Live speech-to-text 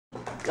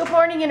Good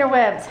morning,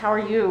 interwebs. How are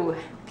you?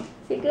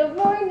 Say good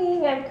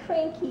morning. I'm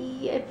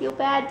cranky. I feel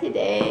bad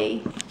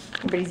today.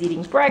 Everybody's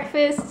eating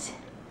breakfast.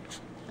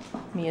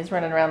 Mia's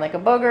running around like a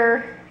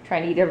booger,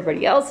 trying to eat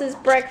everybody else's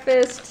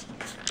breakfast.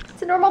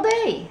 It's a normal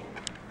day.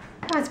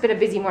 Oh, it's been a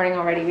busy morning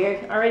already. We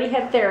already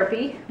had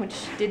therapy, which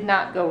did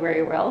not go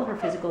very well, her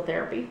physical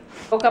therapy.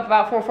 Woke up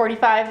about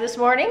 4:45 this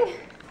morning.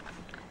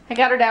 I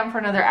got her down for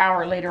another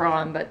hour later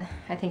on, but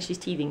I think she's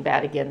teething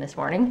bad again this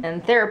morning.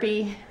 And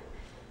therapy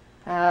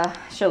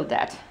showed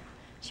that.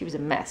 She was a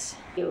mess.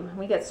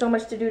 We got so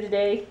much to do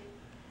today.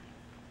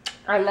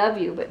 I love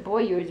you, but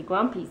boy, you're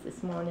grumpy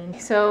this morning.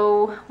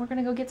 So we're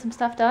gonna go get some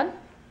stuff done.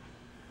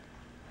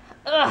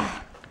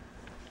 Ugh.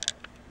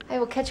 I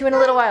will catch you in a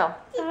little while.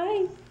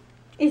 Hi.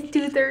 It's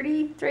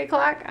 2:30, 3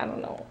 o'clock. I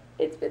don't know.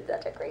 It's been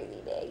such a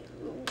crazy day.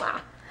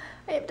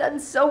 I have done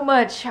so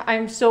much.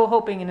 I'm so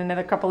hoping in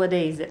another couple of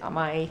days that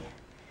my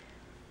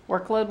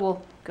workload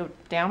will go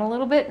down a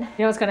little bit. You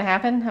know what's gonna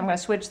happen? I'm gonna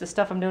switch the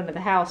stuff I'm doing to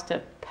the house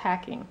to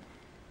packing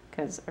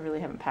because I really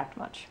haven't packed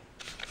much.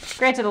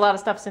 Granted, a lot of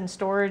stuff's in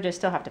storage. I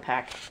still have to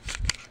pack.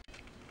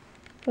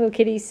 Hello,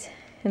 kitties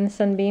in the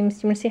sunbeams. Do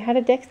you want to say hi to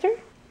Dexter?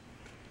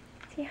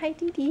 Say hi,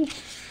 Dee Dee. You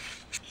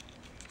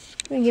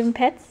want to give him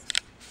pets?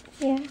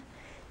 Yeah.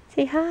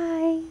 Say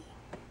hi.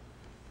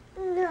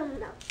 No.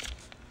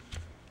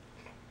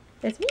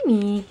 That's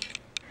Mimi.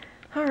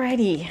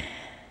 Alrighty.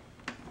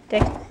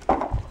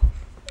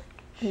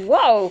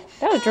 Whoa,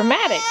 that was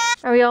dramatic.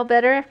 Are we all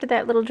better after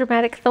that little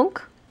dramatic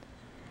thunk?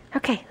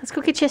 Okay, let's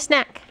go get you a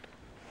snack.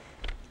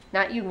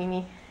 Not you,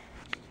 Mimi.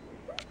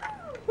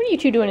 What are you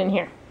two doing in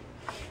here?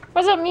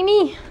 What's up,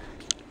 Mimi?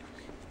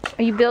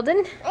 Are you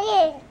building?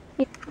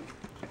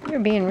 You're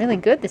being really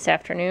good this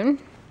afternoon.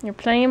 You're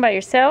playing by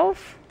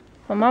yourself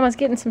while Mama's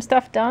getting some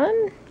stuff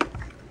done.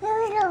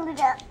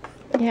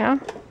 Yeah.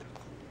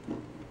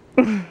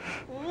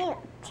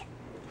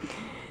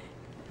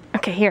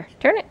 Okay, here,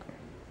 turn it.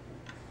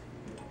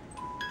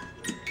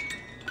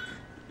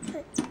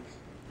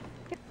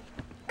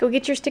 Go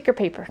get your sticker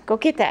paper. Go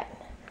get that.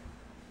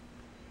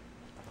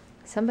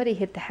 Somebody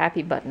hit the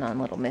happy button on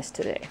Little Miss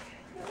today.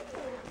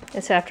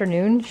 This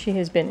afternoon, she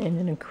has been in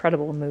an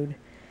incredible mood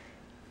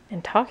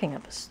and talking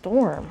up a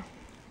storm.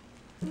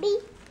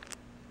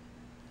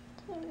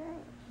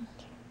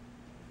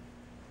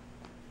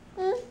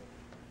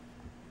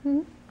 Hmm?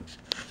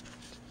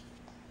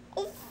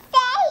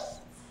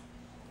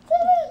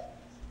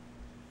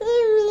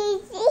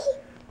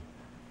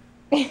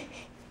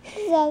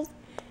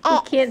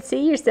 You can't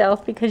see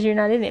yourself because you're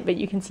not in it, but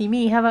you can see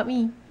me. How about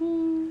me?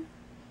 Do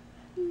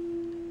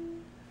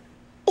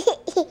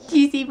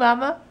you see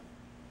Mama?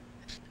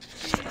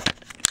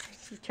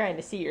 She's trying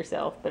to see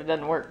herself, but it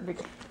doesn't work. Do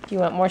you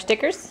want more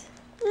stickers?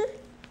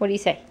 What do you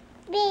say?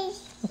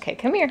 Okay,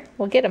 come here.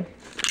 We'll get them.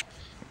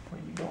 Where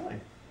are you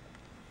going?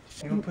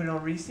 You gonna put it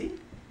on Reese?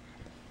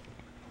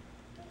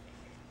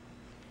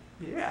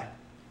 Yeah.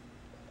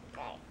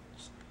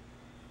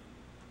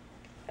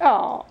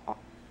 Oh.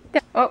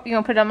 Oh, you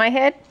gonna put it on my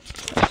head?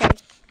 Okay.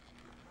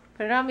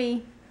 Put it on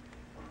me.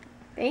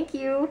 Thank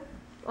you.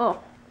 Oh.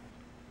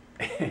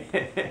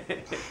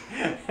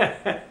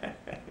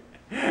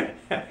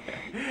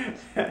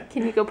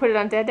 Can you go put it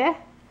on Dada?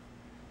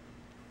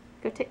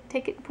 Go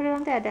take it and put it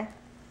on Dada.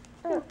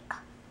 Oh,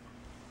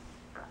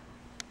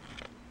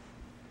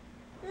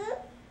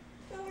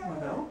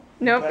 no?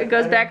 Nope, it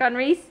goes back on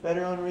Reese.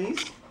 Better on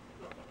Reese?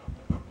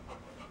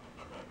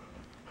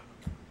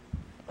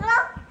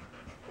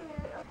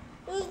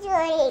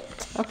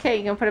 Okay,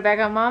 you gonna put it back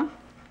on Mom?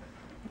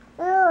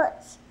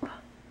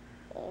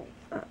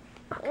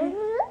 Okay.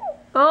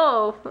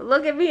 Oh,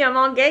 look at me, I'm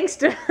all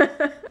gangster.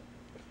 Look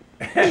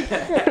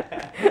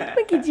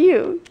at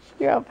you.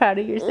 You're all proud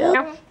of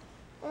yourself.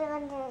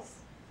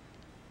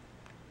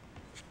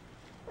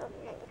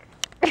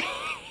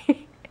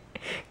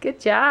 Good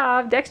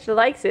job. Dexter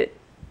likes it.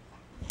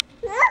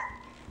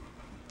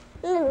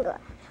 Oh.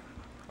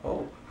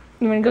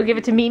 You want to go give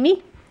it to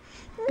Mimi?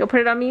 Go put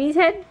it on Mimi's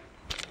head?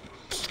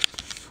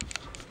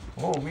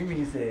 Oh,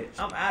 Mimi said,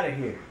 I'm out of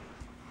here.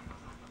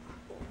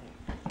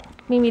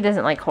 Mimi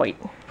doesn't like Hoyt.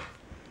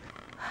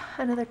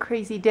 Another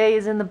crazy day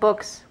is in the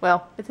books.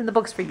 Well, it's in the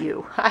books for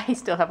you. I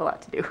still have a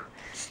lot to do.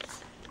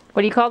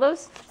 What do you call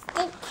those?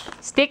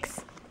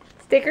 Sticks?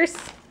 Stickers?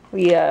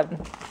 We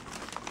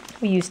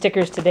used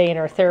stickers today in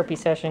our therapy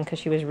session because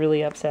she was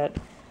really upset.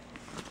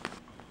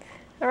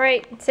 All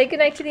right, say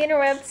goodnight to the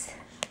interwebs.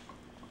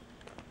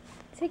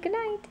 Say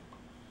goodnight.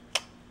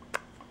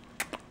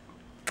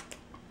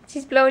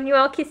 She's blowing you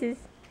all kisses.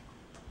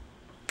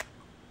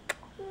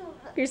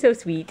 You're so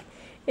sweet.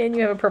 And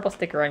you have a purple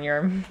sticker on your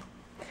arm.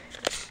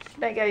 Good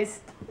night, guys.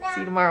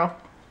 See you tomorrow.